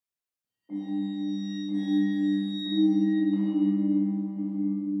Oh,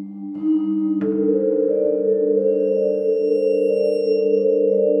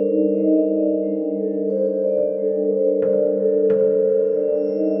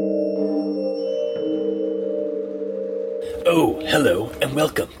 hello, and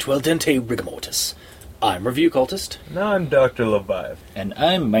welcome to Al Dente Rigamortis. I'm Review Cultist. And I'm Dr. Levive. And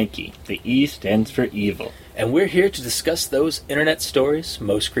I'm Mikey. The E stands for evil. And we're here to discuss those internet stories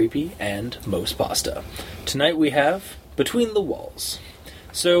most creepy and most pasta. Tonight we have Between the Walls.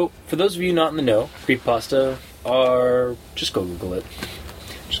 So, for those of you not in the know, creepypasta are... just go Google it.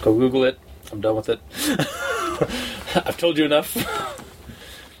 Just go Google it. I'm done with it. I've told you enough.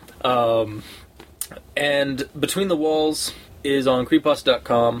 And Between the Walls is on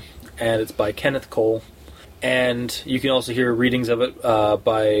creepypasta.com, and it's by Kenneth Cole. And you can also hear readings of it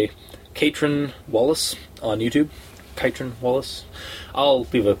by Katrin Wallace on YouTube. Katrin Wallace. I'll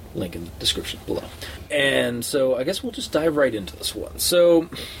leave a link in the description below. And so I guess we'll just dive right into this one. So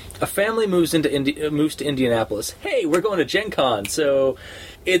a family moves to Indianapolis. Hey, we're going to Gen Con, so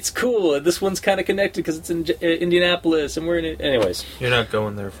it's cool. This one's kind of connected because it's in Indianapolis, and we're in it. Anyways. You're not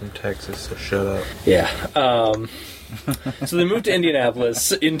going there from Texas, so shut up. Yeah. So they moved to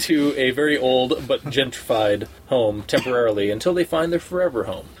Indianapolis into a very old but gentrified home temporarily until they find their forever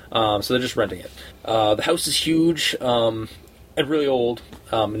home. So they're just renting it. The house is huge and really old.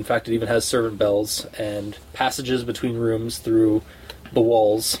 In fact, it even has servant bells and passages between rooms through the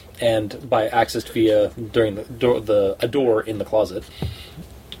walls and by accessed via during a door in the closet.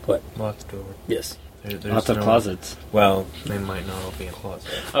 What? Lots of doors. Yes. There's Lots of closets. Well, they might not all be in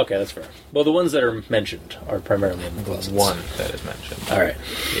closets. Okay, that's fair. Well, the ones that are mentioned are primarily in the closets. One that is mentioned. All right.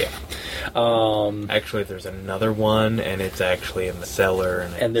 Yeah. Actually, there's another one, and it's actually in the cellar.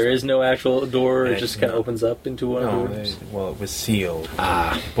 And there is no actual door; it just kind of opens up into one of the rooms. Well, it was sealed.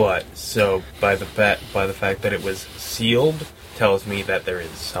 Ah. But so by the fact that it was sealed, tells me that there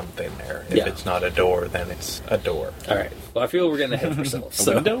is something there. If it's not a door, then it's a door. All right. Well, I feel we're getting ahead of ourselves.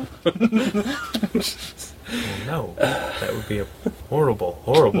 A window? Well, no, that would be a horrible,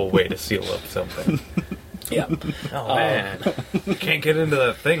 horrible way to seal up something. Yeah. Oh man, can't get into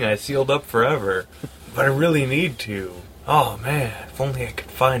that thing I sealed up forever, but I really need to. Oh man, if only I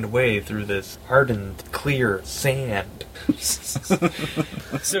could find a way through this hardened, clear sand.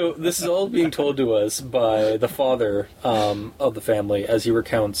 So this is all being told to us by the father of the family as he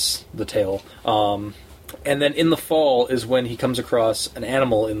recounts the tale. And then in the fall is when he comes across an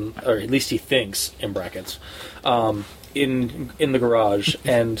animal, or at least he thinks, in brackets, in the garage,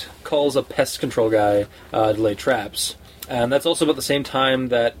 and calls a pest control guy to lay traps. And that's also about the same time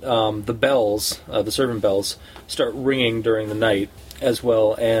that the bells, the servant bells, start ringing during the night as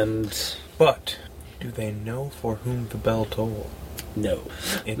well. But do they know for whom the bell toll? No,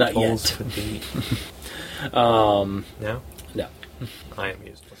 it not tolls yet. for thee. No? No? No. I am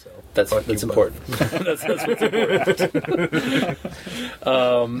used myself. That's important. that's what's important.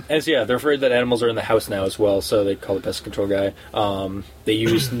 And so, yeah, they're afraid that animals are in the house now as well, so they call the pest control guy. They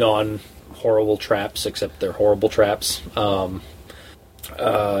use non-horrible traps, except they're horrible traps, to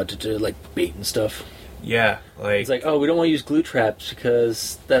do, like, bait and stuff. Yeah, It's like, oh, we don't want to use glue traps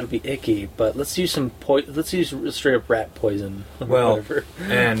because that'll be icky, but let's use let's use straight up rat poison. Well, whatever.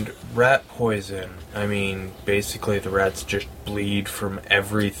 And rat poison, I mean, basically the rats just bleed from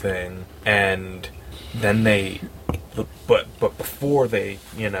everything, and then but before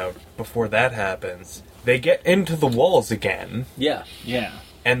before that happens, they get into the walls again. Yeah. Yeah.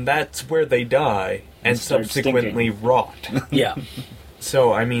 And that's where they die, and subsequently rot. Yeah.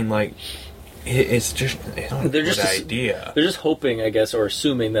 So, I mean, like, it's not a good idea. They're just hoping, I guess, or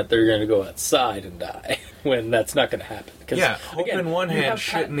assuming that they're going to go outside and die when that's not going to happen. Yeah, hope in one hand,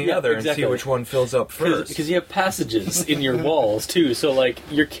 shit in the other, exactly. and see which one fills up first. Because you have passages in your walls too, so like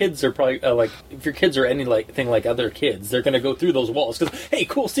your kids are probably if your kids are anything like other kids, they're going to go through those walls because hey,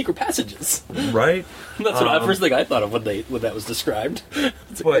 cool secret passages, right? That's what the first thing I thought of when that was described.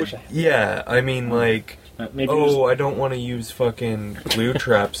 But yeah, I mean, like. I don't want to use fucking glue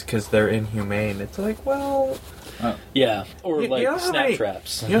traps because they're inhumane. It's like, well... yeah, or snap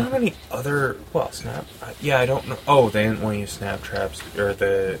traps. You know how many other... Well, yeah, I don't know. Oh, they didn't want to use snap traps, or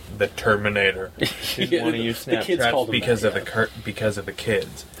the Terminator. They didn't want to use snap traps because of the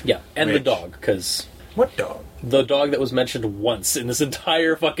kids. Yeah, and the dog, because... What dog? The dog that was mentioned once in this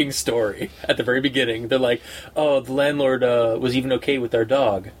entire fucking story at the very beginning. They're like, oh, the landlord was even okay with our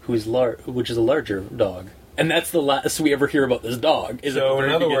dog, which is a larger dog. And that's the last we ever hear about this dog. So, in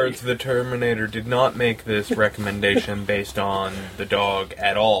other words, the Terminator did not make this recommendation based on the dog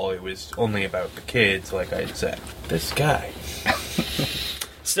at all. It was only about the kids, like I said. This guy.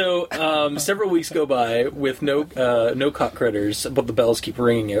 So several weeks go by with no caught critters, but the bells keep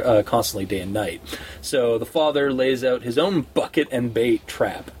ringing constantly day and night. So the father lays out his own bucket and bait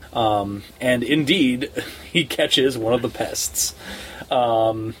trap, and indeed he catches one of the pests.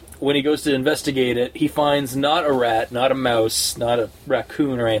 When he goes to investigate it, he finds not a rat, not a mouse, not a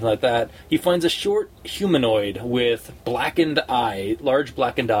raccoon or anything like that. He finds a short humanoid with large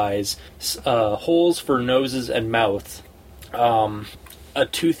blackened eyes, holes for noses and mouth, a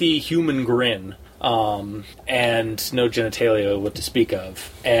toothy human grin, and no genitalia what to speak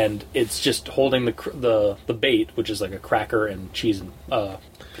of. And it's just holding the bait, which is like a cracker and cheese and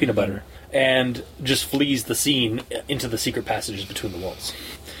peanut butter, and just flees the scene into the secret passages between the walls.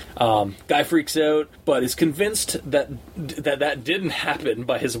 Guy freaks out, but is convinced that didn't happen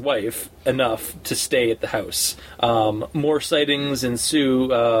by his wife enough to stay at the house. More sightings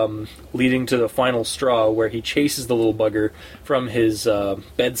ensue, leading to the final straw, where he chases the little bugger from his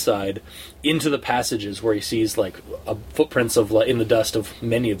bedside into the passages, where he sees like footprints of in the dust of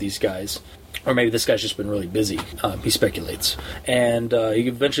many of these guys. Or maybe this guy's just been really busy, he speculates. And he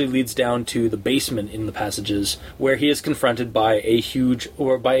eventually leads down to the basement in the passages, where he is confronted by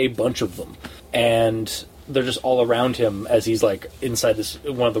by a bunch of them. And they're just all around him as he's like inside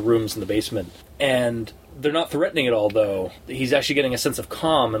one of the rooms in the basement. And they're not threatening at all, though. He's actually getting a sense of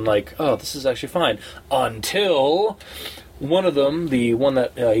calm and like, oh, this is actually fine. Until one of them, the one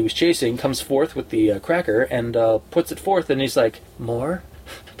that he was chasing, comes forth with the cracker and puts it forth, and he's like, more?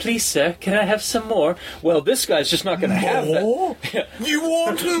 Please, sir, can I have some more? Well, this guy's just not going to have that. Yeah. You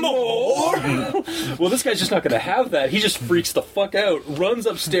want more? Well, this guy's just not going to have that. He just freaks the fuck out, runs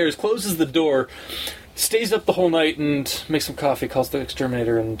upstairs, closes the door, stays up the whole night and makes some coffee, calls the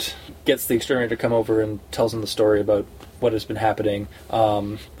exterminator, and gets the exterminator to come over and tells him the story about what has been happening.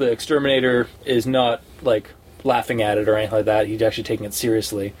 The exterminator is not, like, laughing at it or anything like that. He's actually taking it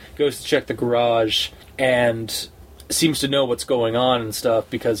seriously. Goes to check the garage and seems to know what's going on and stuff,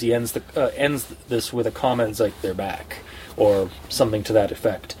 because he ends this with a comment like, they're back, or something to that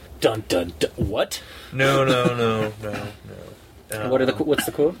effect. Dun dun dun. What? No. What's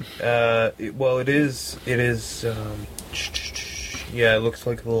the quote? Well, it is. Yeah, it looks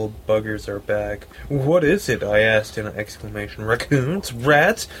like the little buggers are back. What is it? I asked in an exclamation. Raccoons?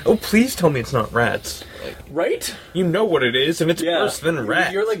 Rats? Oh, please tell me it's not rats. Right? You know what it is, and it's worse than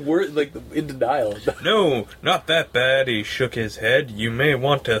rats. You're like in denial. No, not that bad. He shook his head. You may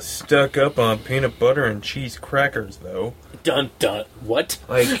want to stuck up on peanut butter and cheese crackers, though. Dun dun. What?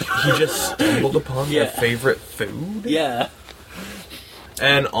 Like, he just stumbled upon their favorite food? Yeah.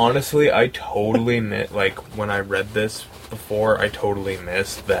 And honestly, I totally when I read this before, I totally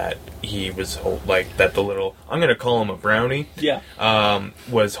missed that he was that the little, I'm gonna call him a brownie,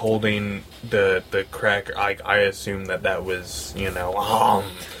 was holding the cracker. I assume that was,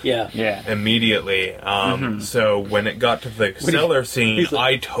 immediately. So when it got to the cellar scene,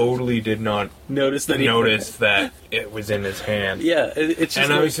 I totally did not notice that it was in his hand. Yeah, it's just,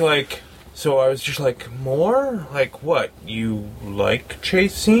 and I was like. So I was just like, more? Like, what? You like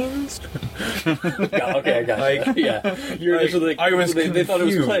chase scenes? Yeah, okay, I got you. Yeah. You're just like, I was confused. They thought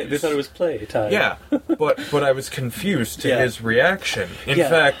it was play time. Yeah, but I was confused to his reaction. In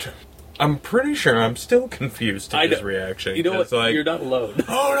fact, I'm pretty sure I'm still confused to his reaction. You know what? Like, you're not alone.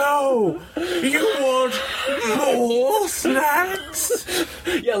 Oh no! You want more snacks?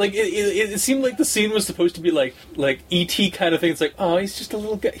 Yeah, like it seemed like the scene was supposed to be like E.T. kind of thing. It's like, oh, he's just a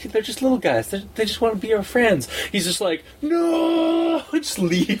little guy. They're just little guys. They just want to be our friends. He's just like, no, just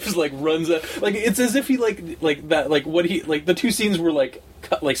leaves, like runs out. Like it's as if he like that. Like what he like the two scenes were like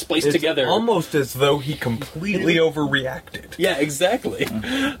cut, like spliced together. Almost as though he completely overreacted. Yeah, exactly.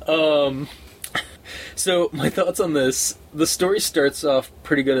 So my thoughts on this: the story starts off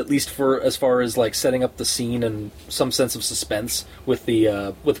pretty good, at least for as far as like setting up the scene and some sense of suspense with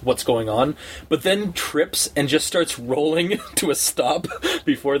the with what's going on. But then trips and just starts rolling to a stop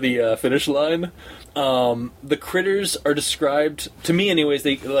before the finish line. The critters are described to me, anyways.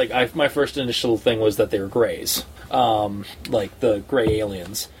 My first initial thing was that they were greys, like the gray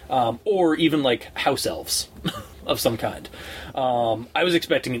aliens, or even like house elves. Of some kind. I was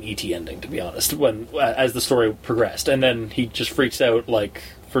expecting an E.T. ending, to be honest, as the story progressed, and then he just freaks out like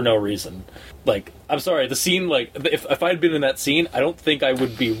for no reason. Like, I'm sorry, the scene, like, if I'd been in that scene, I don't think I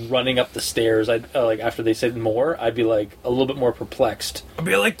would be running up the stairs. I'd like after they said more, I'd be like a little bit more perplexed. I'd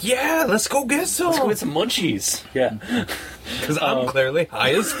be like, yeah, let's go get some. Let's go get some munchies. Yeah, because I'm clearly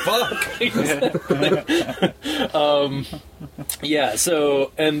high as fuck. Yeah.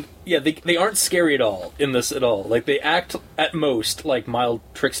 So they aren't scary at all in this at all. Like they act at most like mild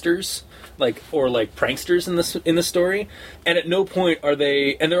tricksters. Or pranksters in this story, and at no point are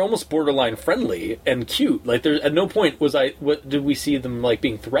they and they're almost borderline friendly and cute. Like, there at no point did we see them like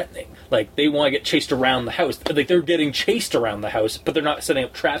being threatening. Like, they want to get chased around the house. Like, they're getting chased around the house, but they're not setting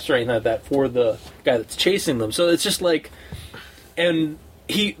up traps or anything like that for the guy that's chasing them. So it's just like, and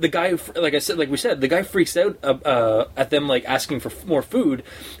the guy, like we said, the guy freaks out at them, like, asking for more food,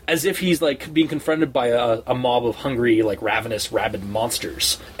 as if he's, like, being confronted by a mob of hungry, like, ravenous, rabid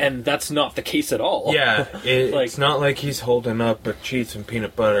monsters. And that's not the case at all. Yeah, it's not like he's holding up a cheese and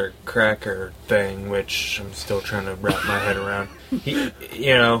peanut butter cracker thing, which I'm still trying to wrap my head around.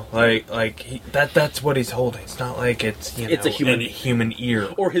 That's what he's holding. It's not like it's a human ear.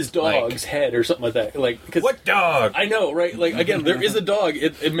 Or his dog's head or something like that. Like, what dog? I know, right? Like, again, there is a dog.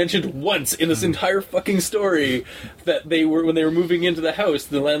 It mentioned once in this entire fucking story that when they were moving into the house,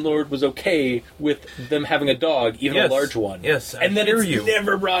 the landlord was okay with them having a dog, even a large one. Yes, and then it's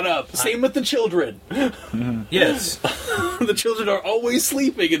never brought up. Same with the children. Yes. The children are always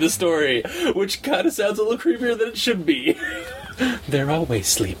sleeping in the story, which kind of sounds a little creepier than it should be. They're always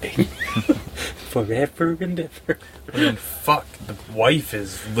sleeping. Forever and ever. I mean, fuck, the wife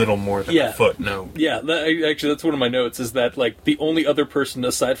is little more than a footnote. Yeah, actually, that's one of my notes, is that, like, the only other person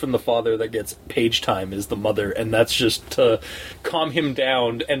aside from the father that gets page time is the mother, and that's just to calm him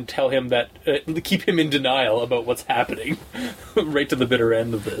down and tell him that, keep him in denial about what's happening, right to the bitter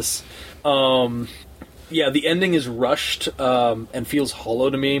end of this. Yeah, the ending is rushed and feels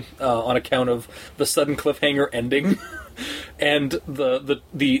hollow to me on account of the sudden cliffhanger ending. And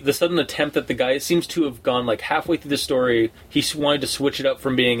the sudden attempt that the guy seems to have gone, like, halfway through the story, he wanted to switch it up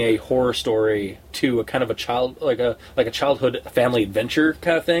from being a horror story to a kind of a childhood family adventure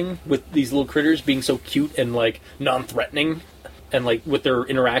kind of thing, with these little critters being so cute and, like, non-threatening, and, like, with their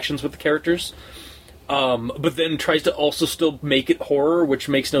interactions with the characters. But then tries to also still make it horror, which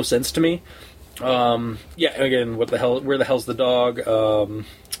makes no sense to me. Again, what the hell? Where the hell's the dog?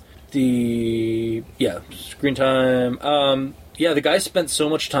 Screen time. The guy spent so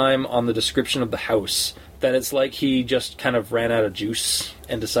much time on the description of the house that it's like he just kind of ran out of juice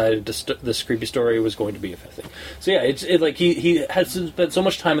and decided this creepy story was going to be a thing. So yeah, it's like he has spent so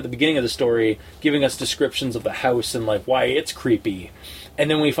much time at the beginning of the story giving us descriptions of the house and, like, why it's creepy. And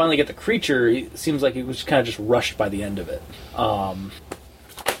then when we finally get the creature, it seems like it was kind of just rushed by the end of it.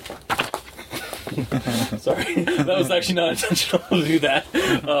 Sorry, that was actually not intentional to do that.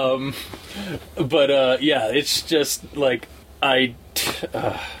 It's just like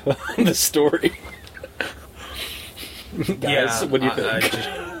the story. Guys, what do you think?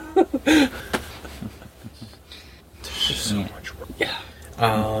 There's just so much work. Yeah.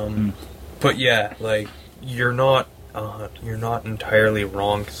 But yeah, like, you're not entirely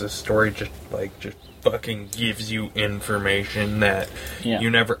wrong, because the story just fucking gives you information that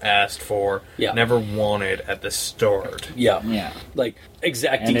you never asked for, never wanted at the start. Yeah. Like,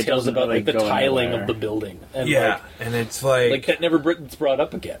 exact details about, like, the tiling of the building. And, and it's like that never gets brought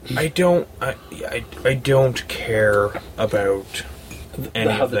up again. I don't care about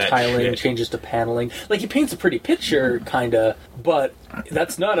how the tiling changes to paneling. Like, he paints a pretty picture, kinda, but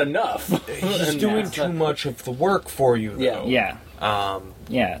that's not enough. He's doing too much of the work for you, though.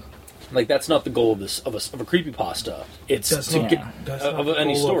 Yeah. Like, that's not the goal of a creepypasta. It's of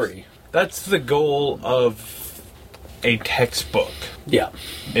any story. That's the goal of a textbook. Yeah.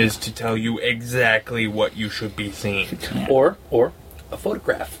 Is to tell you exactly what you should be seeing. Yeah. Or a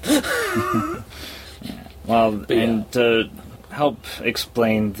photograph. Well, to help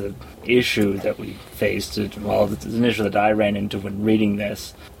explain the issue that we faced, the issue that I ran into when reading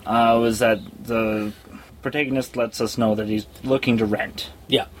this, was that the protagonist lets us know that he's looking to rent.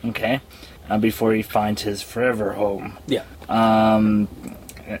 Yeah. Okay? Before he finds his forever home. Yeah. And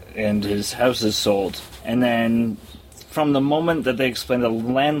his house is sold. And then, from the moment that they explain the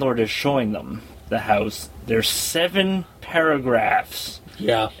landlord is showing them the house, there's 7 paragraphs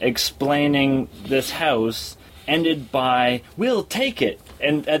explaining this house, ended by, "We'll take it."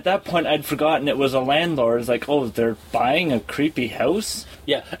 And at that point, I'd forgotten it was a landlord. It's like, oh, they're buying a creepy house?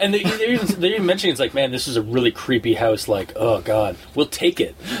 Yeah, and they're even mentioning, it's like, man, this is a really creepy house. Like, oh, God, we'll take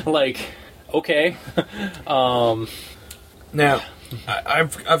it. Like, okay. Now,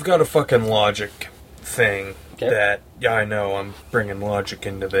 I've got a fucking logic thing that, I know I'm bringing logic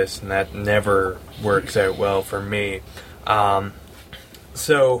into this, and that never works out well for me.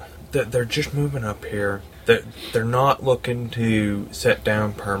 So, they're just moving up here. They're not looking to set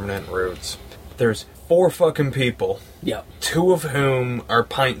down permanent roots. There's 4 fucking people. Yeah. 2 of whom are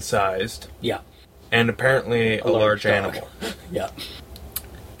pint-sized. Yeah. And apparently a large animal. Yeah.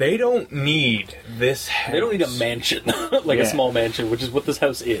 They don't need this house. They don't need a mansion, like a small mansion, which is what this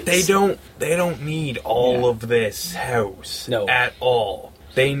house is. They don't need all of this house at all.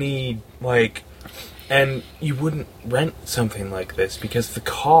 they need, like... And you wouldn't rent something like this because the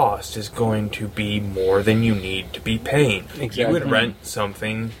cost is going to be more than you need to be paying. Exactly. You would rent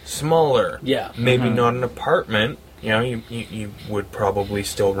something smaller. Yeah. Maybe not an apartment. You know, you would probably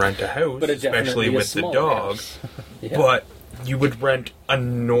still rent a house, But especially with the dog. Yeah. But you would rent a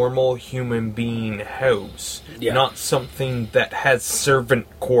normal human being house, not something that has servant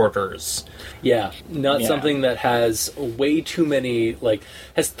quarters. Yeah, not something that has way too many, like,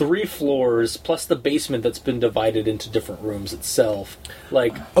 has 3 floors, plus the basement that's been divided into different rooms itself.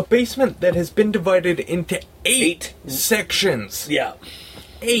 Like, a basement that has been divided into 8 sections. Yeah.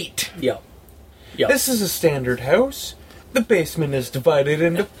 8. Yeah. Yeah. This is a standard house. The basement is divided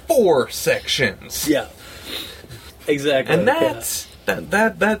into 4 sections. Yeah. Exactly. And that's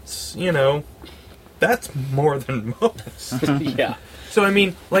that's you know, that's more than most. Yeah. So I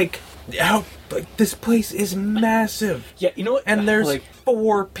mean, like this place is massive. Yeah, you know what? And there's like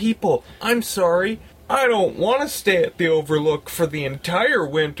 4 people. I'm sorry. I don't want to stay at the Overlook for the entire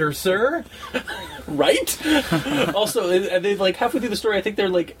winter, sir. Right? Also, they like halfway through the story, I think they're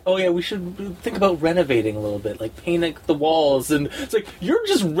like, oh yeah, we should think about renovating a little bit, like painting the walls, and it's like, you're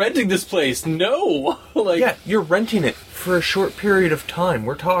just renting this place. No! Like, yeah, you're renting it for a short period of time.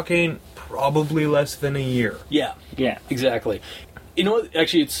 We're talking probably less than a year. Yeah. Yeah. Exactly. You know what?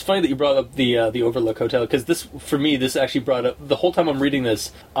 Actually, it's funny that you brought up the Overlook Hotel, because this, for me, this actually brought up, the whole time I'm reading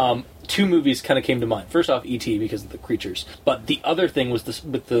this, 2 movies kind of came to mind. First off, E.T. because of the creatures. But the other thing was this,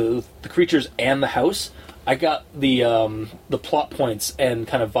 with the creatures and the house, I got the plot points and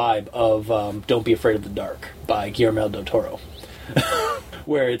kind of vibe of Don't Be Afraid of the Dark by Guillermo del Toro.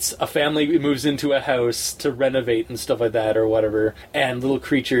 Where it's a family moves into a house to renovate and stuff like that or whatever, and little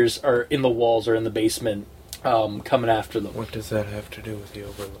creatures are in the walls or in the basement coming after them. What does that have to do with the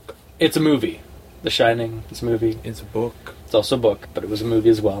Overlook? It's a movie. The Shining, it's a movie. It's a book. It's also a book, but it was a movie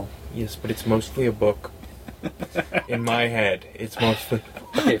as well. Yes, but it's mostly a book. In my head, it's mostly...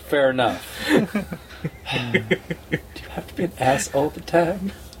 Okay, fair enough. Do you have to be an ass all the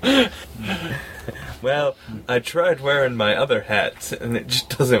time? Well, I tried wearing my other hats, and it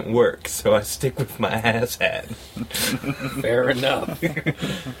just doesn't work, so I stick with my ass hat. Fair enough.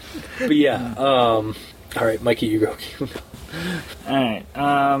 But yeah, alright, Mikey, you go. Alright,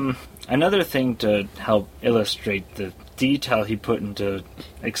 another thing to help illustrate the detail he put into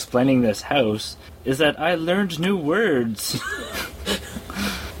explaining this house is that I learned new words.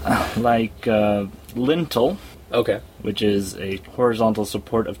 Like, lintel. Okay. Which is a horizontal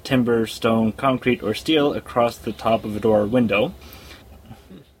support of timber, stone, concrete, or steel across the top of a door or window.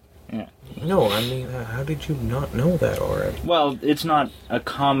 Yeah. No, I mean, how did you not know that already? Well, it's not a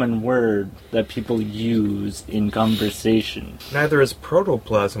common word that people use in conversation. Neither is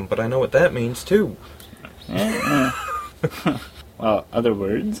protoplasm, but I know what that means, too. Well, other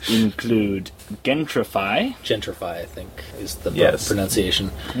words include gentrify. Gentrify, I think, is the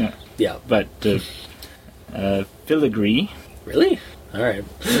pronunciation. Yeah. Yeah. But filigree. Really? Alright.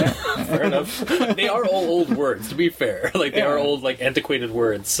 Yeah. Fair enough. They are all old words, to be fair. Like, they are old, like, antiquated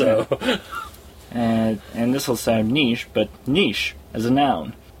words, so... And this will sound niche, but niche as a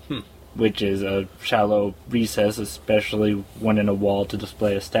noun. Which is a shallow recess, especially one in a wall to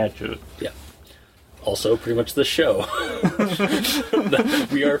display a statue. Yeah. Also, pretty much the show.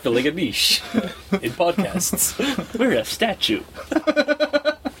 We are filling a niche in podcasts. We're a statue.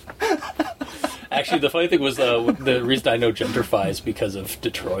 Actually, the funny thing was the reason I know gentrify is because of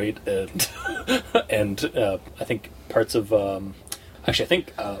Detroit and I think parts of I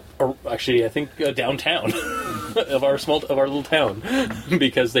think downtown of our little town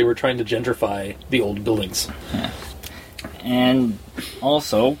because they were trying to gentrify the old buildings. Yeah. And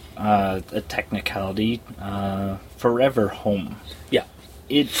also a technicality, forever home. Yeah.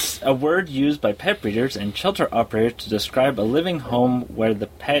 It's a word used by pet breeders and shelter operators to describe a living home where the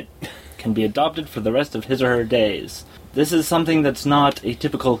pet can be adopted for the rest of his or her days. This is something that's not a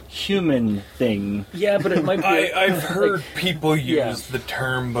typical human thing. Yeah, but it might be... I've heard people use the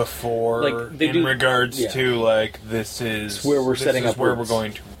term before, like, in regards to, like, this is where we're setting up where roots. we're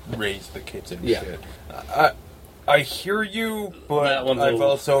going to raise the kids and shit. I hear you, but I've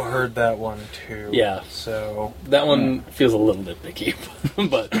also heard that one too. Yeah. So that one feels a little nitpicky,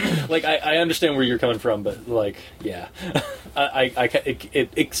 but like I understand where you're coming from, but like yeah,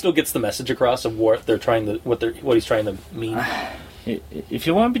 it still gets the message across of what they're trying to what he's trying to mean. If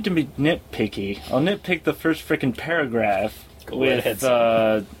you want me to be nitpicky, I'll nitpick the first frickin' paragraph where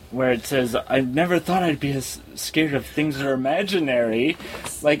it says, "I never thought I'd be as scared of things that are imaginary."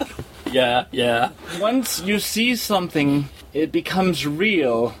 Like. Yeah. Once you see something, it becomes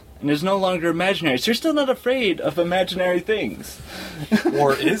real, and is no longer imaginary. So you're still not afraid of imaginary things.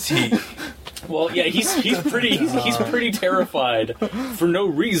 Or is he? Well, yeah, he's pretty terrified for no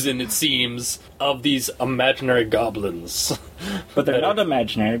reason, it seems, of these imaginary goblins. But they're not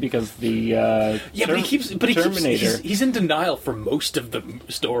imaginary because the Terminator. He's in denial for most of the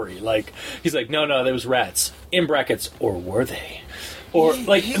story. Like, he's like, no, there was rats in brackets, or were they? Or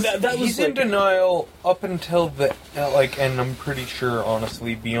like he's in denial up until the and I'm pretty sure,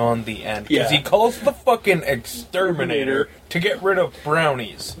 honestly, beyond the end, because he calls the fucking exterminator to get rid of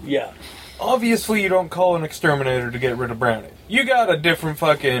brownies. Yeah. Obviously, you don't call an exterminator to get rid of brownies. You got a different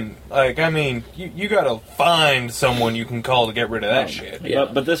fucking, you gotta find someone you can call to get rid of that shit. Yeah.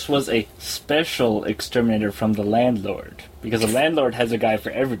 But this was a special exterminator from the landlord, because the landlord has a guy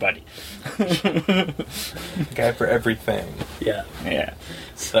for everybody. Guy for everything. Yeah. Yeah.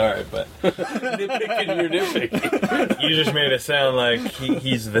 Sorry, but... You're nitpicking. You just made it sound like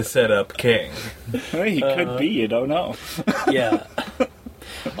he's the setup king. Well, he could be, you don't know. Yeah.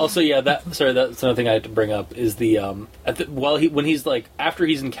 Also, that's another thing I had to bring up is when he's like, after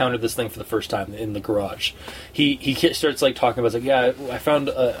he's encountered this thing for the first time in the garage, he starts like talking about, I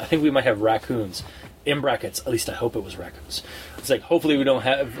found, I think we might have raccoons. In brackets, at least I hope it was raccoons. It's like, hopefully we don't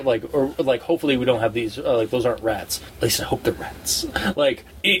have hopefully we don't have these, those aren't rats. At least I hope they're rats. Like,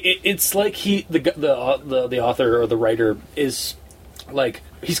 it's like the author or the writer is, like,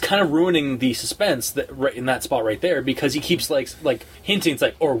 he's kind of ruining the suspense that right in that spot right there, because he keeps like hinting. It's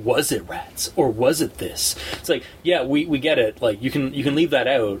like, or was it rats, or was it this? It's like, yeah, we get it. Like, you can leave that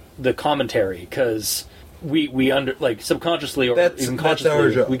out, the commentary, because we under, like, subconsciously or even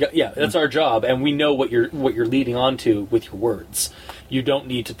consciously, that's our job, and we know what you're leading on to with your words. You don't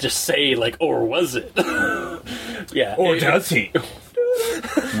need to just say like, or was it? Yeah, or does he?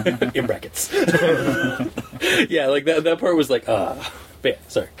 In brackets. Yeah, like that part was like, but yeah,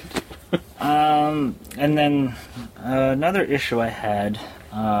 sorry. And then another issue I had,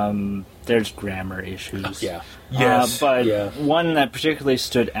 there's grammar issues. Yeah. Yes. But one that particularly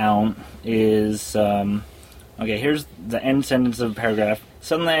stood out is, here's the end sentence of a paragraph.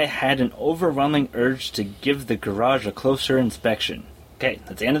 Suddenly I had an overwhelming urge to give the garage a closer inspection. Okay,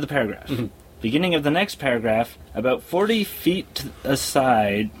 that's the end of the paragraph. Mm-hmm. Beginning of the next paragraph, about 40 feet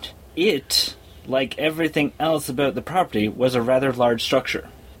aside, it, like everything else about the property, was a rather large structure.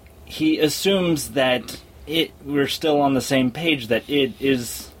 He assumes that we're still on the same page, that it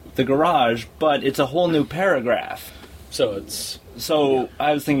is the garage, but it's a whole new paragraph. So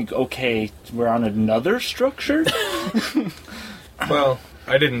I was thinking, okay, we're on another structure? Well,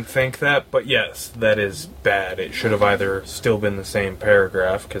 I didn't think that, but yes, that is bad. It should have either still been the same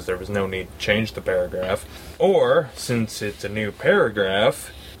paragraph, because there was no need to change the paragraph, or, since it's a new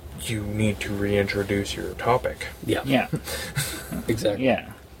paragraph, you need to reintroduce your topic. Yeah. Yeah. Exactly.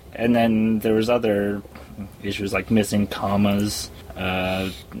 Yeah. And then there was other issues like missing commas.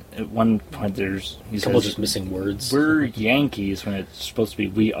 At one point he says just missing words. We're Yankees when it's supposed to be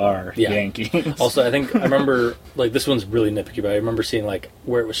we are Yankees. Also, I remember, like, this one's really nitpicky, but I remember seeing, like,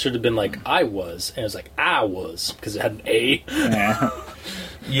 where it should have been, like, I was, and it was, like, I was, because it had an A. Yeah.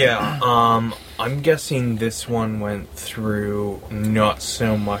 Yeah, I'm guessing this one went through not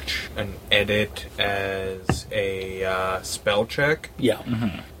so much an edit as a spell check. Yeah.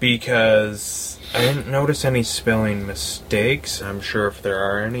 Mm-hmm. Because I didn't notice any spelling mistakes. I'm sure if there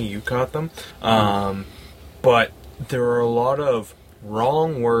are any, you caught them. But there are a lot of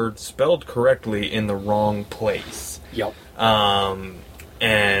wrong words spelled correctly in the wrong place. Yep.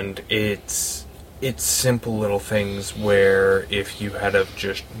 And it's simple little things where if you had have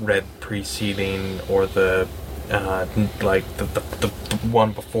just read preceding or the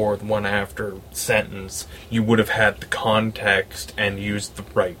one before, the one after sentence, you would have had the context and used the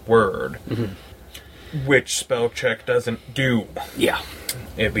right word. Mm-hmm. Which spell check doesn't do. Yeah.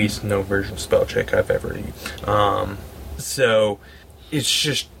 At least no version of spell check I've ever used. So it's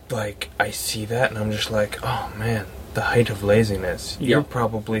just like, I see that and I'm just like, oh man, the height of laziness. Yep. You're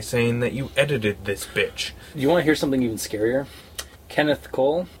probably saying that you edited this bitch. You want to hear something even scarier? Kenneth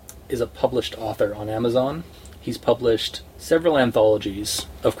Cole is a published author on Amazon. He's published several anthologies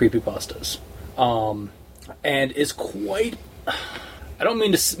of creepypastas. And is quite... I don't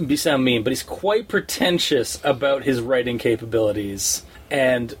mean to sound mean, but he's quite pretentious about his writing capabilities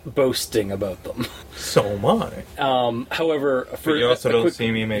and boasting about them. So am I. However... But you also don't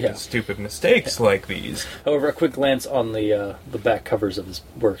see me making stupid mistakes like these. However, a quick glance on the back covers of his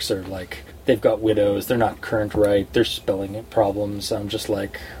works are like, they've got widows, they're not current right, there's spelling problems. I'm just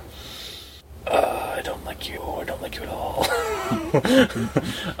like... I don't like like you. I don't like you at all.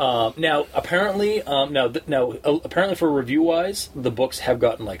 Now, apparently, apparently for review-wise, the books have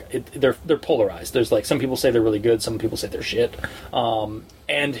gotten, like, they're polarized. There's, like, some people say they're really good, some people say they're shit.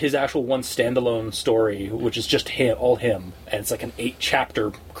 And his actual one standalone story, which is just all him, and it's like an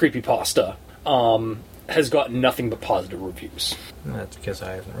 8-chapter creepypasta, has gotten nothing but positive reviews. That's because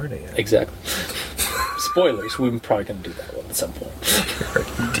I haven't read it yet. Exactly. Spoilers. We're probably going to do that one at some point.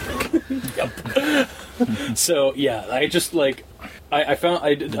 Yep. So yeah, I just like I found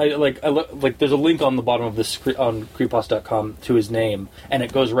I look, there's a link on the bottom of this on creepos.com to his name, and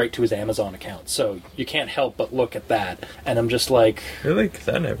it goes right to his Amazon account. So you can't help but look at that, and I'm just like, really? Because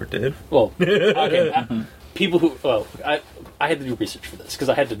I never did. Well, okay. People who I had to do research for this because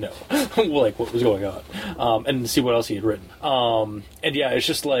I had to know like what was going on and see what else he had written. And yeah, it's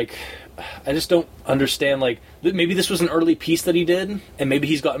just like I just don't understand. Like maybe this was an early piece that he did, and maybe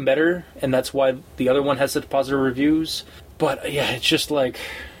he's gotten better, and that's why the other one has such positive reviews. But yeah, it's just like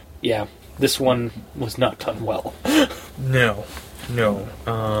this one was not done well. No.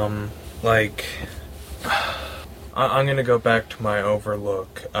 Like. I'm going to go back to my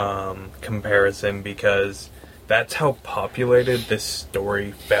Overlook comparison because that's how populated this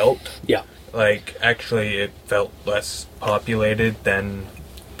story felt. Yeah. Like, actually, it felt less populated than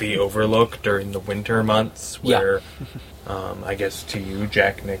the Overlook during the winter months where, I guess to you,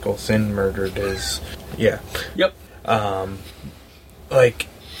 Jack Nicholson murdered his... Yeah. Yep. Like,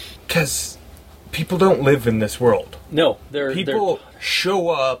 because people don't live in this world. No, People show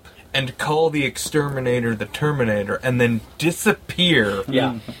up and call the exterminator the Terminator, and then disappear,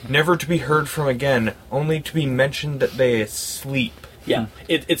 never to be heard from again, only to be mentioned that they asleep. Yeah,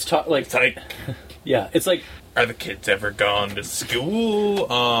 it's like yeah, it's like, are the kids ever gone to school?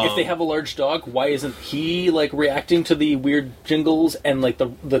 If they have a large dog, why isn't he like reacting to the weird jingles and like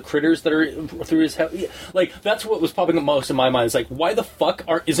the critters that are through his house? Like that's what was popping up most in my mind. It's like, why the fuck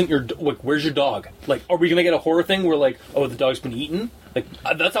isn't your like? Where's your dog? Like, are we gonna get a horror thing where like, oh, the dog's been eaten? Like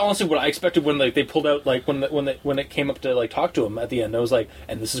that's honestly what I expected when like they pulled out like when it came up to like talk to him at the end. I was like,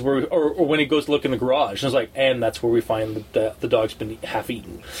 and this is where or when he goes to look in the garage, and I was like, and that's where we find the dog's been half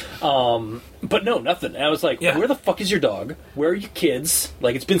eaten. But no, nothing. And I was like, where the fuck is your dog? Where are your kids?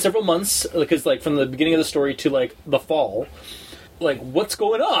 Like it's been several months because like from the beginning of the story to like the fall. Like, what's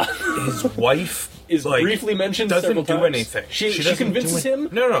going on? His wife is like, briefly mentioned several times. Doesn't do anything. She convinces him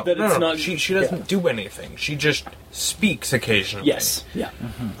that it's not... She doesn't do anything. She just speaks occasionally. Yes. Yeah.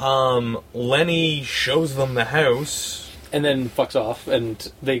 Mm-hmm. Lenny shows them the house. And then fucks off,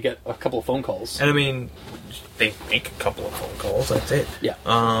 and they get a couple of phone calls. And I mean, they make a couple of phone calls, that's it. Yeah.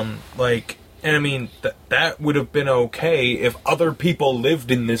 And I mean, that would have been okay if other people lived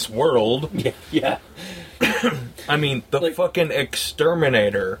in this world. Yeah. I mean, the fucking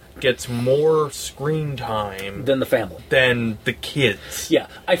exterminator gets more screen time than the family, than the kids. Yeah,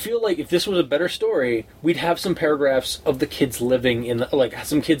 I feel like if this was a better story, we'd have some paragraphs of the kids living in, like,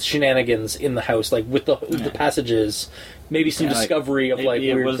 some kids' shenanigans in the house, like with the passages. Maybe some discovery of like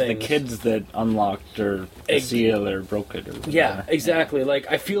weird it was things. The kids that unlocked or the seal or broke it. Or whatever. Yeah, exactly.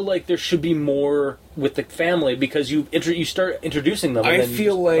 Like I feel like there should be more with the family because you start introducing them. And I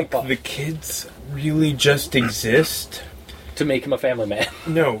feel like the kids really just exist to make him a family man.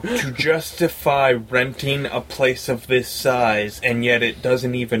 No, to justify renting a place of this size, and yet it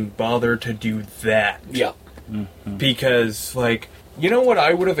doesn't even bother to do that. Yeah, because like. You know what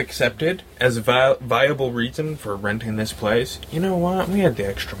I would have accepted as a viable reason for renting this place? You know what? We had the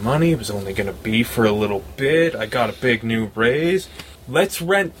extra money. It was only going to be for a little bit. I got a big new raise. Let's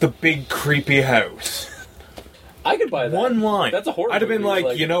rent the big creepy house. I could buy that. One line. That's a horror I'd have been movie.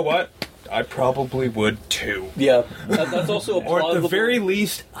 like, you know what? I probably would too. Yeah, that's also a plausible... Or at the very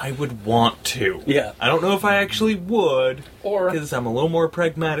least, I would want to. Yeah. I don't know if I actually would, or because I'm a little more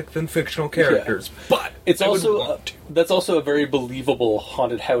pragmatic than fictional characters. Yeah. But it's I also would want to. That's also a very believable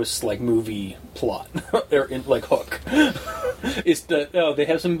haunted house like movie plot. Or in like Hook. It's they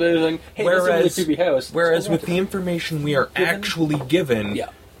have some like, hey, this is a really creepy house. Whereas with the information we are actually given,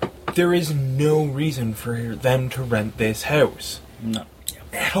 there is no reason for them to rent this house. No.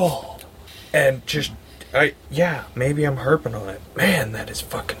 At all. And just, maybe I'm harping on it. Man, that is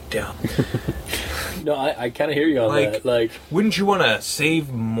fucking dumb. No, I kind of hear you on that. Like, wouldn't you want to save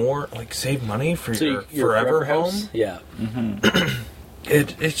money for your forever home? House? Yeah. Mm-hmm.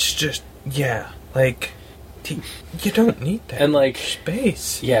 It's just, like, you don't need that and like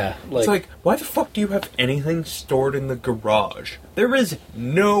space. Yeah, it's like, why the fuck do you have anything stored in the garage? There is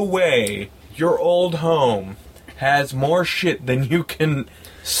no way your old home has more shit than you can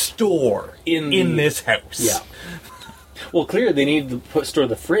store in this house. Yeah. Well, clearly they need to store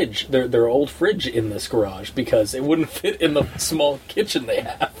the fridge, their old fridge in this garage because it wouldn't fit in the small kitchen they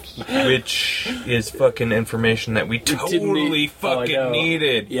have. Which is fucking information that we totally fucking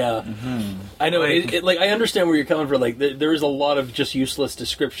needed. Yeah. Mm-hmm. I know. Like, I understand where you're coming from. Like, there is a lot of just useless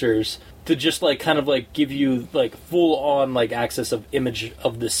descriptors to just, like, kind of, like, give you, like, full-on, like, access of image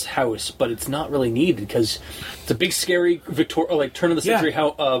of this house, but it's not really needed, because it's a big, scary, turn-of-the-century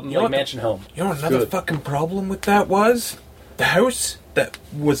mansion home. You know what another fucking problem with that was? The house that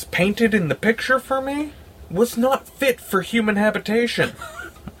was painted in the picture for me was not fit for human habitation.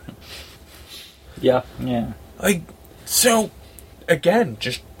 Yeah. Yeah. Like, so, again,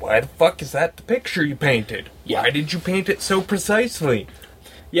 just why the fuck is that the picture you painted? Yeah. Why did you paint it so precisely?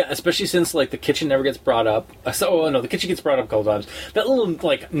 Yeah, especially since, like, the kitchen never gets brought up. The kitchen gets brought up a couple times. That little,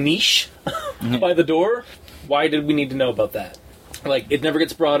 like, niche by the door, why did we need to know about that? Like, it never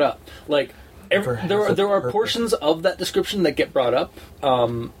gets brought up. Like, there are portions of that description that get brought up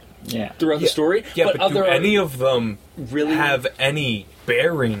throughout the story. Yeah, but do any of them really have any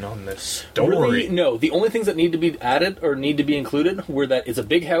bearing on this story? Really, no. The only things that need to be added or need to be included were that it's a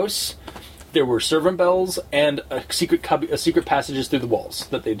big house. There were servant bells and secret passages through the walls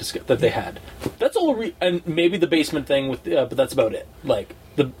that they had. That's all, and maybe the basement thing but that's about it. Like,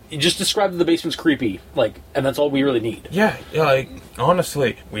 you just described the basement's creepy, like, and that's all we really need. Yeah, like,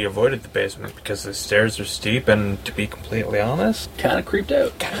 honestly, we avoided the basement because the stairs are steep, and to be completely honest, kind of creeped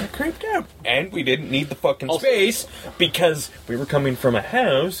out. And we didn't need the fucking space because we were coming from a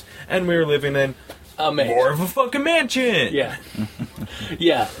house and we were living in more of a fucking mansion. Yeah.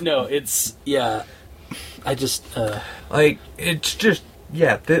 Yeah, no, it's, I just, like, it's just,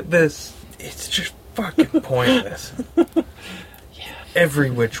 it's just fucking pointless.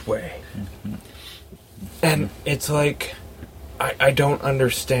 Every which way. And it's like, I don't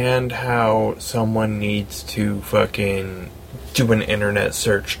understand how someone needs to fucking do an internet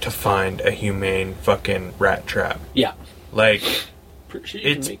search to find a humane fucking rat trap. Yeah. Like,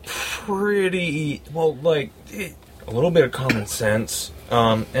 it's pretty, well, like, a little bit of common sense.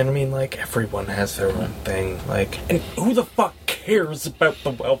 And I mean, like, everyone has their own thing. Like, and who the fuck cares about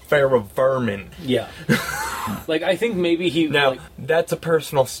the welfare of vermin? Yeah. Like, I think maybe Now, that's a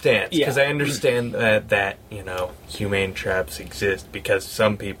personal stance, because I understand that, you know, humane traps exist because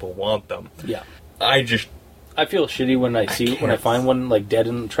some people want them. Yeah. I feel shitty when I find one, like, dead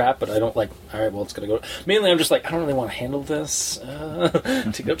in the trap, but I don't, like, alright, well, it's gonna go. Mainly, I'm just like, I don't really want to handle this.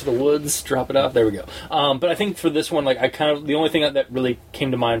 Take it up to the woods, drop it off, there we go. But I think for this one, like, the only thing that really came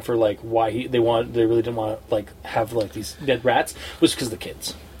to mind for, like, why they really didn't want to, like, have, like, these dead rats was because of the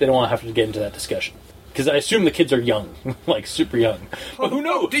kids. They don't want to have to get into that discussion. Because I assume the kids are young, like, super young. But who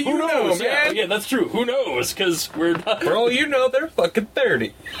knows? Who knows, man? Yeah, that's true. Who knows? Because we're not... For all you know, they're fucking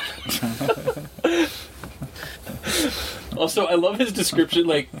 30. Also, I love his description,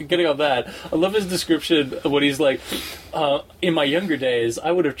 like, getting on that, I love his description when he's like, in my younger days,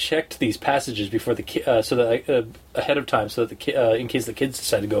 I would have checked these passages before ahead of time, so that in case the kids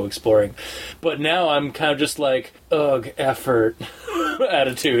decide to go exploring. But now I'm kind of just like, ugh, effort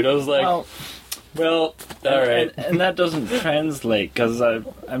attitude. I was like, well, alright. And that doesn't translate, because,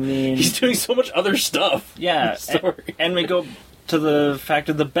 I mean... He's doing so much other stuff. Yeah, and we go to the fact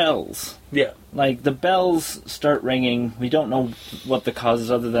of the bells. Yeah. Like, the bells start ringing. We don't know what the cause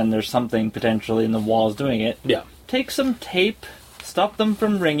is other than there's something potentially in the walls doing it. Yeah. Take some tape, stop them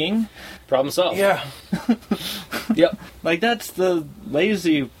from ringing. Problem solved. Yeah. Yep. Like, that's the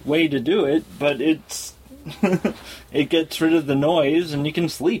lazy way to do it, but it's... it gets rid of the noise and you can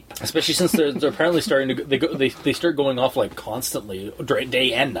sleep. Especially since they're apparently starting to they start going off, like, constantly,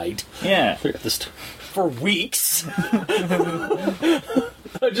 day and night. Yeah. For weeks.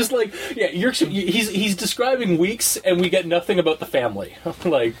 Just like, yeah, he's describing weeks, and we get nothing about the family.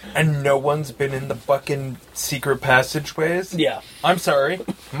 Like, and no one's been in the fucking secret passageways? Yeah. I'm sorry.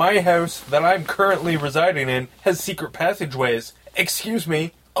 My house that I'm currently residing in has secret passageways. Excuse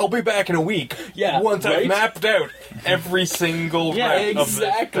me. I'll be back in a week. Yeah, once I've mapped out every single route of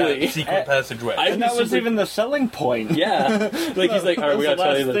this secret passageway. And that was even the selling point. Yeah. Like, he's like, alright, we gotta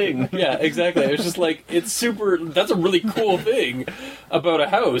tell you the thing. Yeah, exactly. It's just like, it's super, that's a really cool thing about a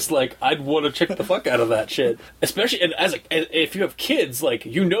house. Like, I'd want to check the fuck out of that shit. Especially, and if you have kids, like,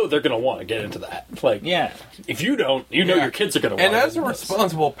 you know they're gonna want to get into that. Like, yeah. If you don't, you know your kids are gonna want to. And as a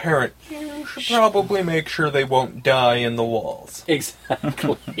responsible parent, you should probably make sure they won't die in the walls.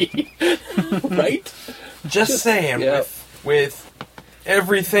 Exactly. Right? Just saying, with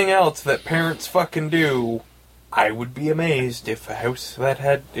everything else that parents fucking do, I would be amazed if a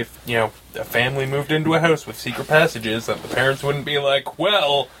family moved into a house with secret passages, that the parents wouldn't be like,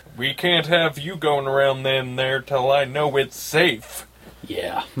 well, we can't have you going around in there till I know it's safe.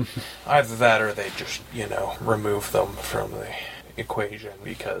 Yeah. Either that or they just, remove them from the equation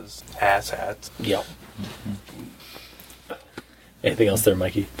because asshats. Yep. Anything else there,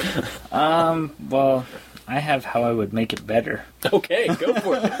 Mikey? Well, I have how I would make it better. Okay, go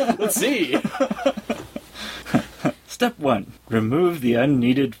for it. Let's see. Step 1. Remove the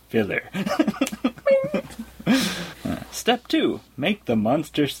unneeded filler. Step 2. Make the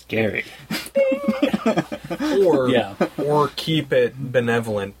monster scary. Or keep it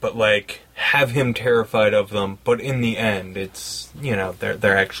benevolent, but have him terrified of them. But in the end, it's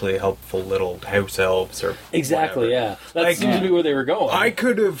they're actually helpful little house elves or exactly. whatever. Yeah, that seems to be where they were going. I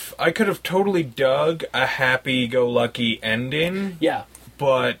could have totally dug a happy-go-lucky ending. Yeah,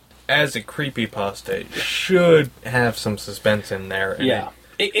 but as a creepypasta, it should have some suspense in there. And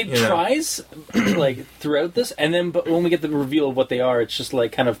it tries throughout this, and then but when we get the reveal of what they are, it's just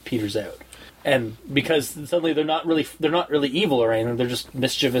kind of peters out. And because suddenly they're not really evil or anything, they're just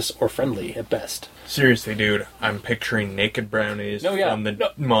mischievous or friendly at best. Seriously, dude, I'm picturing naked brownies from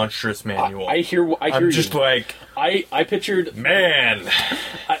the monstrous manual. I hear I'm you. Just I pictured man.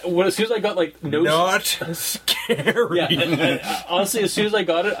 As soon as I got nose, not scary. Yeah, and honestly, as soon as I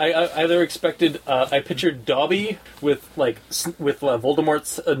got it, I either expected I pictured Dobby with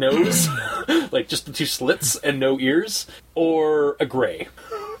Voldemort's nose, just the two slits and no ears, or a gray.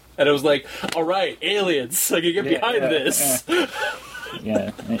 And I was like, all right, aliens, I can get behind this.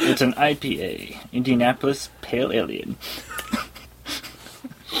 Yeah, it's an IPA, Indianapolis Pale Alien.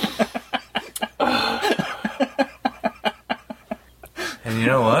 And you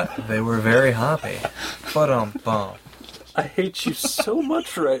know what? They were very happy. Ba-dum-bum. I hate you so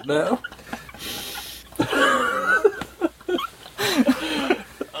much right now.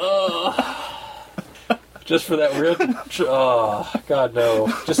 Just for that rip. Oh, God, no.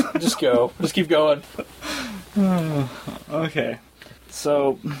 Just go. Just keep going. Okay.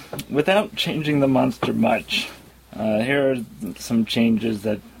 So, without changing the monster much, here are some changes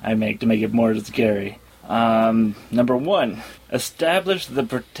that I make to make it more scary. Number 1. Establish the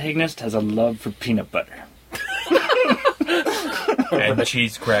protagonist has a love for peanut butter. And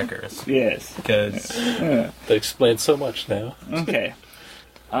cheese crackers. Yes. Because that explains so much now. Okay.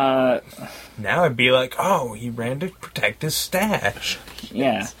 Now I'd be like, oh, he ran to protect his stash.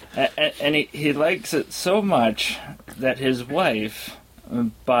 Yeah. And he likes it so much that his wife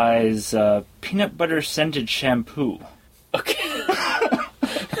buys peanut butter scented shampoo. Okay.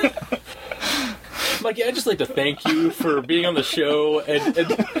 Mikey, I'd just like to thank you for being on the show and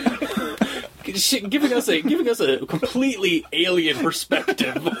giving us a completely alien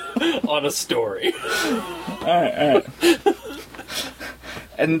perspective on a story. All right.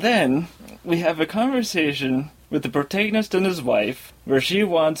 And then we have a conversation with the protagonist and his wife where she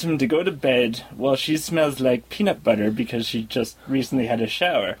wants him to go to bed while she smells like peanut butter because she just recently had a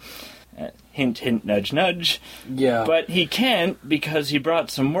shower. Hint, hint, nudge, nudge. Yeah. But he can't because he brought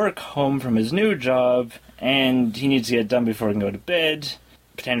some work home from his new job and he needs to get done before he can go to bed.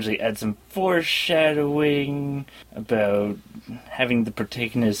 Potentially add some foreshadowing about having the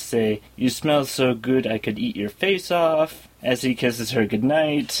protagonist say, "You smell so good I could eat your face off," as he kisses her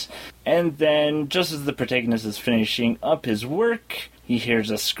goodnight. And then, just as the protagonist is finishing up his work, he hears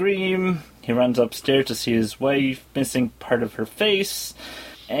a scream. He runs upstairs to see his wife missing part of her face,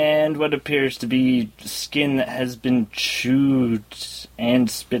 and what appears to be skin that has been chewed and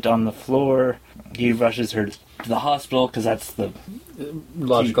spit on the floor. He rushes her to the hospital because that's the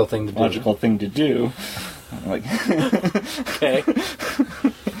logical thing to do. I'm like, okay.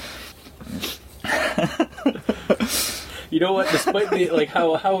 You know what? Despite the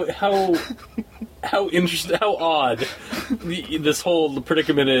how interesting, how odd this whole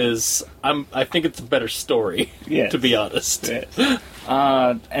predicament is, I think it's a better story. Yes. To be honest. Yes.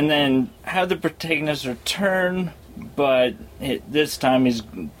 And then how the protagonist return, but this time he's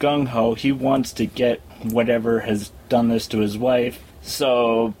gung ho. He wants to get whatever has done this to his wife.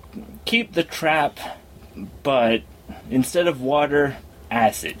 So keep the trap, but instead of water,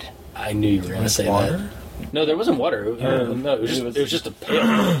 acid. I knew you were going to say water? that. No, there wasn't water. No, it was just a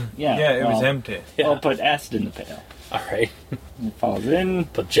pail. Yeah, it was empty. Yeah. I'll put acid in the pail. All right. It falls in.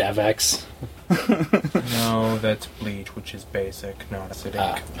 Put Javax. No, that's bleach, which is basic, not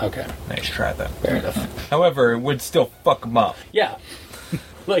acidic. Okay. Nice try that. Fair enough. However, it would still fuck him up. Yeah.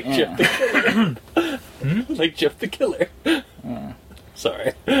 Like Jeff the Killer. Like Jeff the Killer.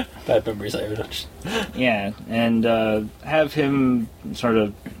 Sorry. Bad memories I have. Yeah, and have him sort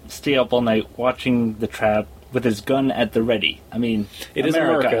of stay up all night watching the trap with his gun at the ready. I mean, it is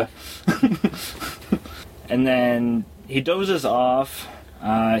America. And then he dozes off,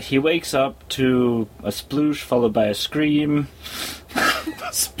 He wakes up to a sploosh followed by a scream.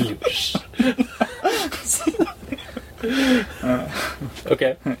 Sploosh.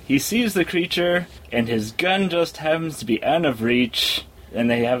 Okay. He sees the creature, and his gun just happens to be out of reach, and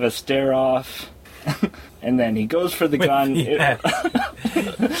they have a stare-off. And then he goes for the gun.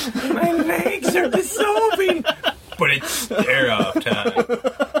 My legs are dissolving! But it's stare-off time.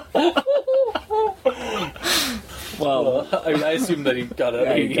 Well, I assume that he got out.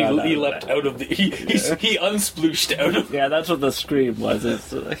 Yeah, he leapt out of the. He unsplooshed out of. yeah, that's what the scream was.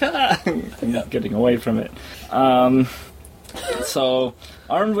 It's like, getting away from it. So,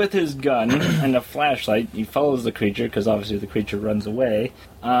 armed with his gun and a flashlight, he follows the creature, because obviously the creature runs away.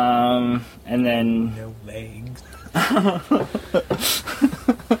 And then... No legs.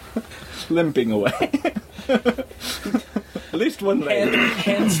 limping away. At least one leg.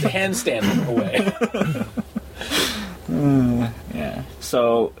 Handstand away. Yeah.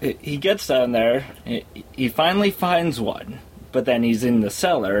 So, he gets down there, he finally finds one, but then he's in the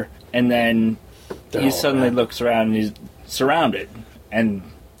cellar, and then he suddenly looks around and he's surrounded, and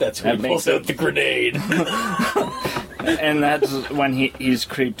that's when he pulls out the grenade. And that's when he's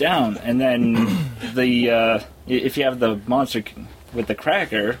creeped down. And then if you have the monster with the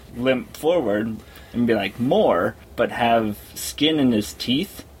cracker limp forward and be like more, but have skin in his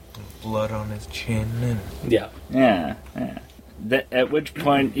teeth, blood on his chin, and yeah. At which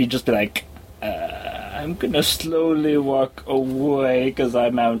point he'd just be like, I'm gonna slowly walk away because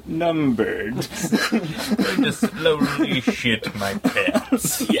I'm outnumbered. I just slowly shit my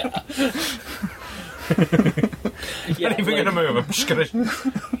pants. Yeah. Not even gonna move. I'm just gonna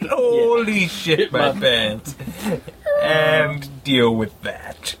slowly shit my pants and deal with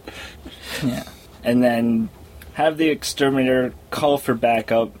that. Yeah. And then have the exterminator call for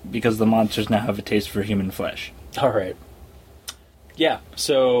backup because the monsters now have a taste for human flesh. Alright. Yeah,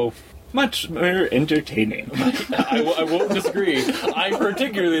 so... Much more entertaining. I won't disagree. I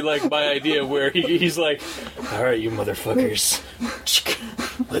particularly like my idea where he's like, alright, you motherfuckers.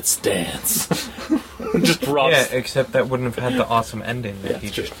 Let's dance. Just drops. Yeah, except that wouldn't have had the awesome ending that he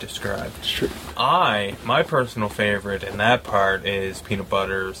just described. It's true. My personal favorite in that part is peanut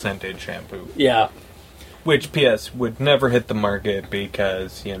butter scented shampoo. Yeah. Which, P.S., would never hit the market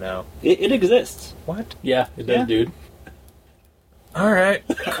because, It exists. What? Yeah, it does, dude. Alright.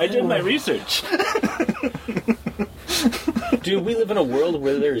 I did my research. Dude, we live in a world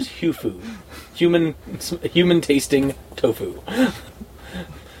where there's hufu. Human tasting tofu.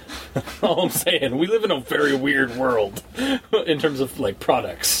 All I'm saying, we live in a very weird world in terms of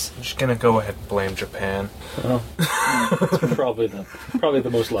products. I'm just gonna go ahead and blame Japan. Oh, it's probably the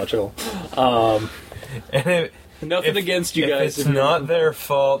most logical. Nothing against you guys. If it's not their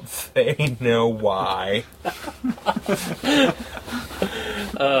fault, they know why.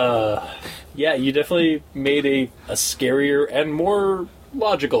 Yeah, you definitely made a scarier and more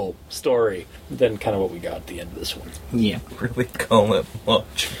logical story than kind of what we got at the end of this one. Yeah. Really call it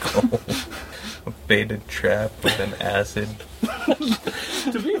logical. A baited trap with an acid.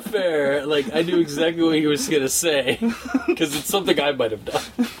 To be fair, I knew exactly what he was going to say, because it's something I might have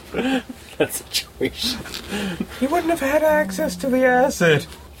done. That situation. He wouldn't have had access to the acid.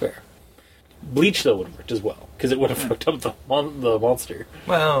 Fair. Bleach, though, would have worked as well, because it would have fucked up the monster.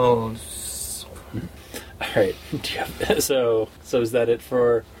 Well... Alright, so is that it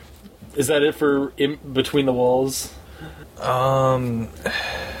for... Is that it for Between the Walls? Yeah,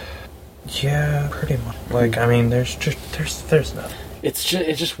 pretty much. There's nothing. It's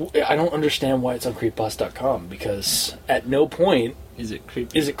just I don't understand why it's on creepypasta.com, because at no point is it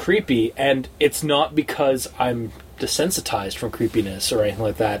creepy, and it's not because I'm desensitized from creepiness or anything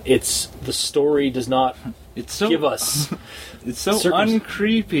like that. It's the story does not give us. It's so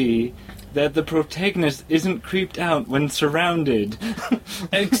uncreepy that the protagonist isn't creeped out when surrounded.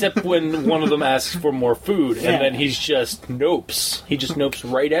 Except when one of them asks for more food, and then he's just nopes. He just nopes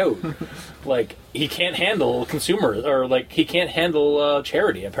right out. He can't handle consumers, or he can't handle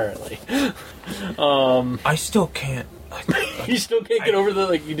charity, apparently. I still can't. You still can't get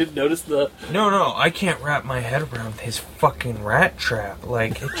over you didn't notice the... No, I can't wrap my head around his fucking rat trap.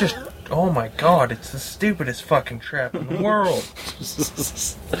 It just... Oh my god, it's the stupidest fucking trap in the world.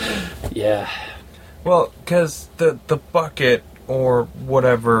 Yeah. Well, because the bucket, or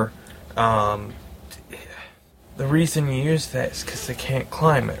whatever, the reason you use that is because they can't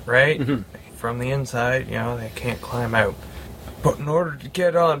climb it, right? Mm-hmm. From the inside, they can't climb out. But in order to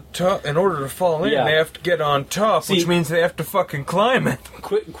get on top, in order to fall in, they have to get on top, which means they have to fucking climb it.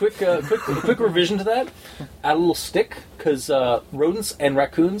 Quick revision to that. Add a little stick, because rodents and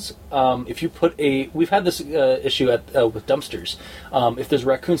raccoons, if you put we've had this issue with dumpsters. If there's a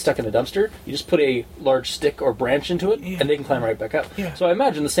raccoon stuck in a dumpster, you just put a large stick or branch into it, and they can climb right back up. Yeah. So I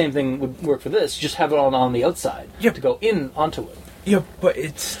imagine the same thing would work for this. You just have it on the outside to go in onto it. Yeah, but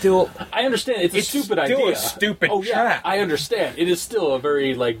it's still... I understand, it's a stupid idea. It's still a stupid trap. I understand. It is still a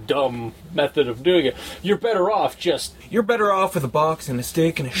very, dumb method of doing it. You're better off with a box and a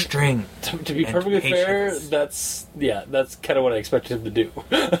stick and a string. To be perfectly fair, that's kind of what I expected him to do.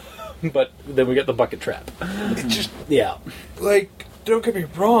 But then we get the bucket trap. It just... Yeah. Don't get me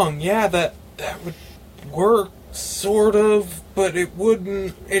wrong, that would work, sort of, but it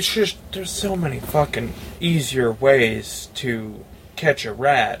wouldn't... It's just, there's so many fucking easier ways to... catch a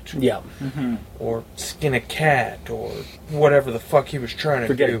rat. Yeah. Mm-hmm. Or skin a cat, or whatever the fuck he was trying to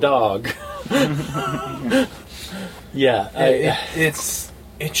Forget do. a dog. Yeah. It's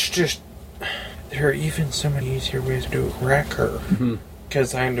just... There are even so many easier ways to do a wrecker.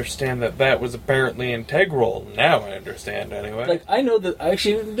 Because I understand that was apparently integral. Now I understand, anyway. I know that...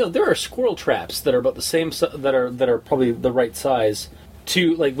 there are squirrel traps that are about the same... that are probably the right size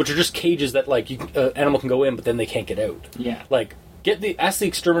to, which are just cages that, animal can go in, but then they can't get out. Yeah. Ask the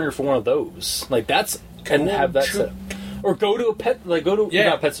exterminator for one of those. And have that set up. Or go to a pet,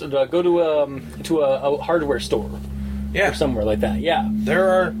 not pets, go to a hardware store. Yeah. Or somewhere like that, yeah. There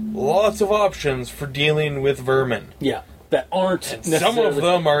are lots of options for dealing with vermin. Yeah. That aren't some of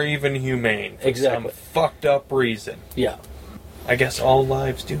them are even humane. For some fucked up reason. Yeah. I guess all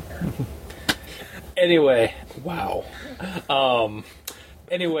lives do. Anyway, wow.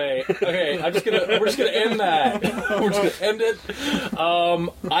 Anyway, okay, we're just gonna end that. We're just gonna end it.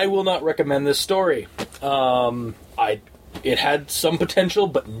 I will not recommend this story. It had some potential,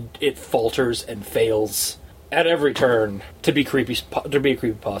 but it falters and fails at every turn to be a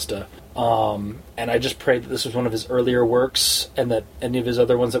creepypasta. And I just pray that this was one of his earlier works, and that any of his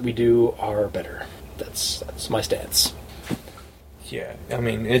other ones that we do are better. That's my stance. Yeah, I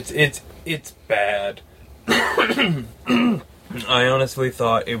mean it's bad. I honestly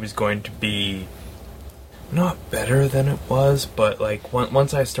thought it was going to be not better than it was, but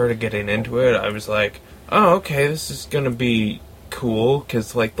once I started getting into it, I was like, oh, okay, this is going to be cool,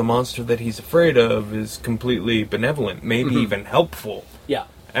 because the monster that he's afraid of is completely benevolent, maybe even helpful. Yeah.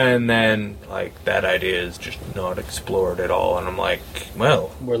 And then, that idea is just not explored at all, and I'm like,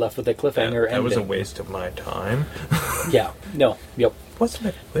 well... We're left with a cliffhanger that was a waste of my time. Yeah. No. Yep. Wasn't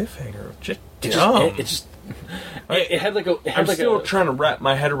a cliffhanger. Just dumb. It had I'm still trying to wrap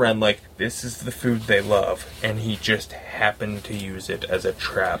my head around, this is the food they love, and he just happened to use it as a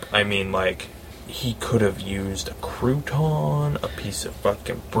trap. I mean, he could have used a crouton, a piece of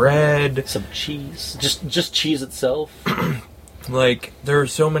fucking bread. Some cheese. Just cheese itself. There are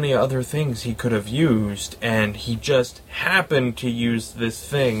so many other things he could have used, and he just happened to use this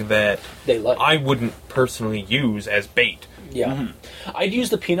thing that I wouldn't personally use as bait. Yeah. Mm-hmm. I'd use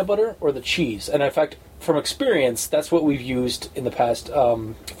the peanut butter or the cheese, and in fact, from experience, that's what we've used in the past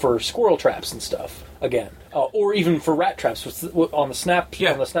for squirrel traps and stuff. Again, or even for rat traps on the snap.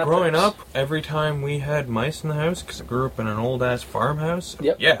 Yeah, on the snap growing traps. up, every time we had mice in the house, because I grew up in an old ass farmhouse.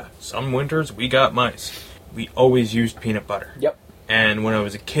 Yep. Yeah, some winters we got mice. We always used peanut butter. Yep. And when I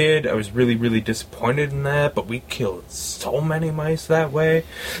was a kid, I was really, really disappointed in that. But we killed so many mice that way.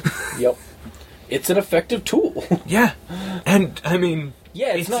 Yep. It's an effective tool. Yeah, and I mean,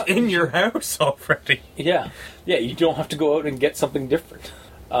 it's not in your house already. Yeah, you don't have to go out and get something different.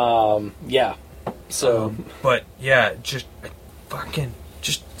 Yeah. So, but yeah, just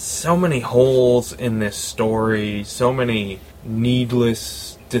so many holes in this story, so many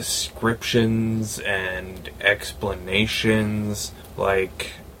needless descriptions and explanations.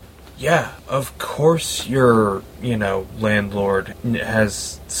 Yeah, of course your, landlord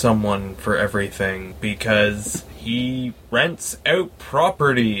has someone for everything because he rents out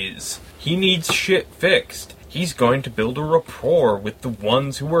properties. He needs shit fixed. He's going to build a rapport with the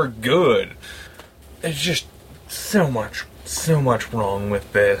ones who are good. There's just so much wrong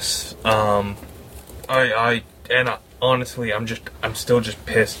with this. Honestly, I'm still just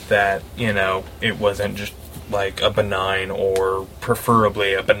pissed that, it wasn't just a benign or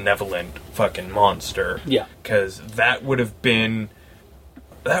preferably a benevolent fucking monster. Yeah. Because that would have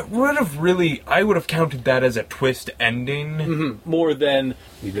really, I would have counted that as a twist ending. Mm-hmm. More than,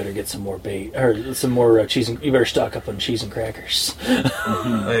 we better get some more bait, or some more cheese, and you better stock up on cheese and crackers.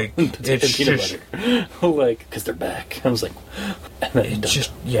 It's peanut just... butter. Because they're back. I was like... It's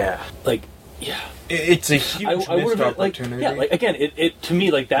just, yeah. Yeah. It's a huge I missed would've, opportunity. again, it to me,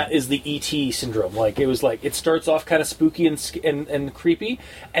 that is the E.T. syndrome. It was it starts off kind of spooky and creepy,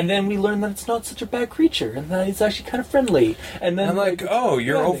 and then we learn that it's not such a bad creature, and that it's actually kind of friendly. And then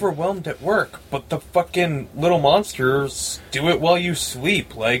you're overwhelmed at work, but the fucking little monsters do it while you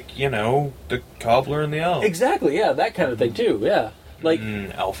sleep, the cobbler and the elf. Exactly, yeah, that kind of thing too, yeah.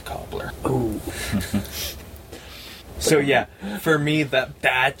 Elf cobbler. Ooh. So yeah, for me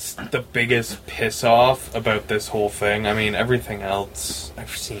that's the biggest piss off about this whole thing. I mean, everything else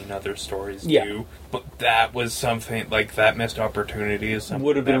I've seen other stories do, but that was something that missed opportunity is something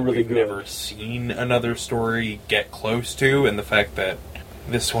would have been really we've good. Never seen another story get close to, and the fact that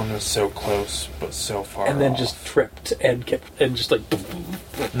this one was so close but so far and then off. just tripped and kept and just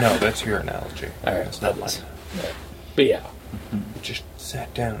No, that's your analogy. All right, that's not mine. Yeah. But yeah, Just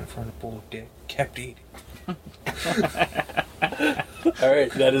sat down in front of a bowl of dick, kept eating. all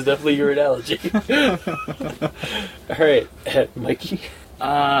right, that is definitely your analogy. All right, Mikey.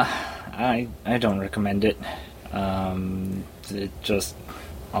 I don't recommend it. It's just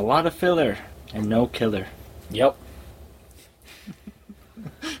a lot of filler and no killer. Yep.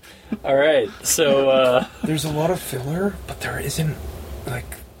 All right, so there's a lot of filler, but there isn't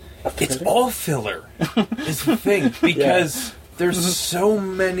it's all filler is the thing, because there's so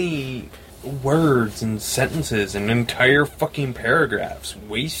many words and sentences and entire fucking paragraphs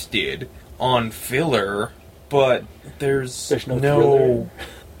wasted on filler, but there's no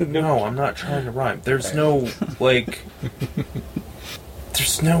no, I'm not trying to rhyme. There's no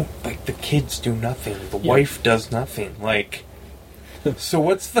there's no the kids do nothing, the wife does nothing, so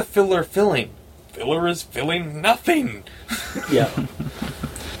what's the filler filling? Filler is filling nothing. Yeah.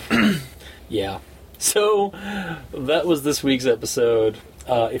 Yeah. So that was this week's episode.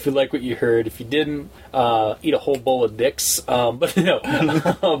 If you like what you heard, if you didn't, eat a whole bowl of dicks. But no,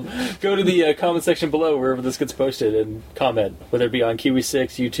 go to the comment section below wherever this gets posted and comment, whether it be on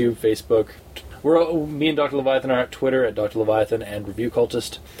Kiwi6, YouTube, Facebook. Me and Dr. Leviathan are at Twitter at Dr. Leviathan and Review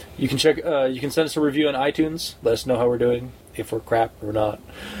Cultist. You can check. You can send us a review on iTunes. Let us know how we're doing, if we're crap or not.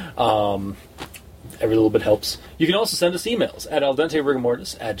 Every little bit helps. You can also send us emails at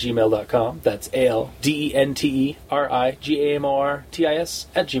aldenterigamortis@gmail.com. That's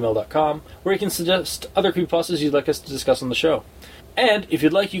ALDENTERIGAMORTIS@gmail.com, where you can suggest other creepypastas you'd like us to discuss on the show. And if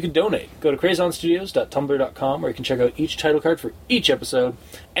you'd like, you can donate. Go to crazonstudios.tumblr.com, where you can check out each title card for each episode,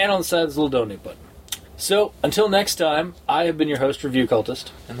 and on the side there's a little donate button. So, until next time, I have been your host, Review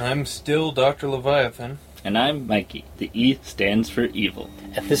Cultist. And I'm still Dr. Leviathan. And I'm Mikey. The E stands for evil.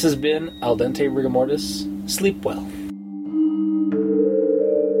 And this has been Al Dente Rigamortis. Sleep well.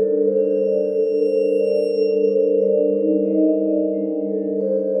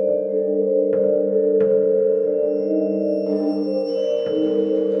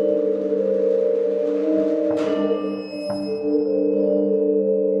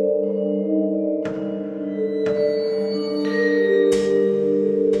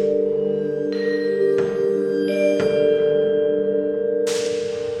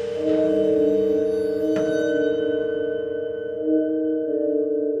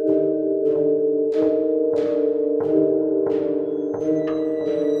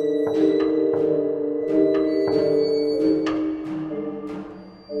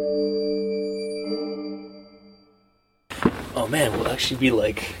 Actually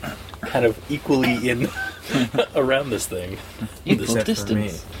be kind of equally in around this thing. Equal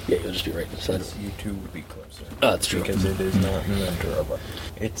distance. Yeah, you'll just be right beside it. You two would be closer. Oh, that's true. Because it is not in the drama.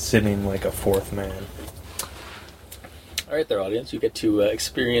 It's sitting like a fourth man. Alright there, audience. You get to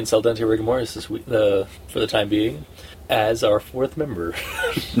experience Al Dente Rigamortis this week, for the time being, as our fourth member.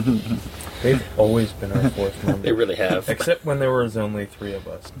 They've always been our fourth member. They really have. Except when there was only three of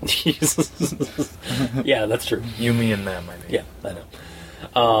us. Yeah, that's true. You, me, and them, I mean. Yeah, I know.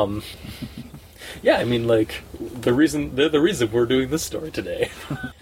 Yeah, I mean, the reason we're doing this story today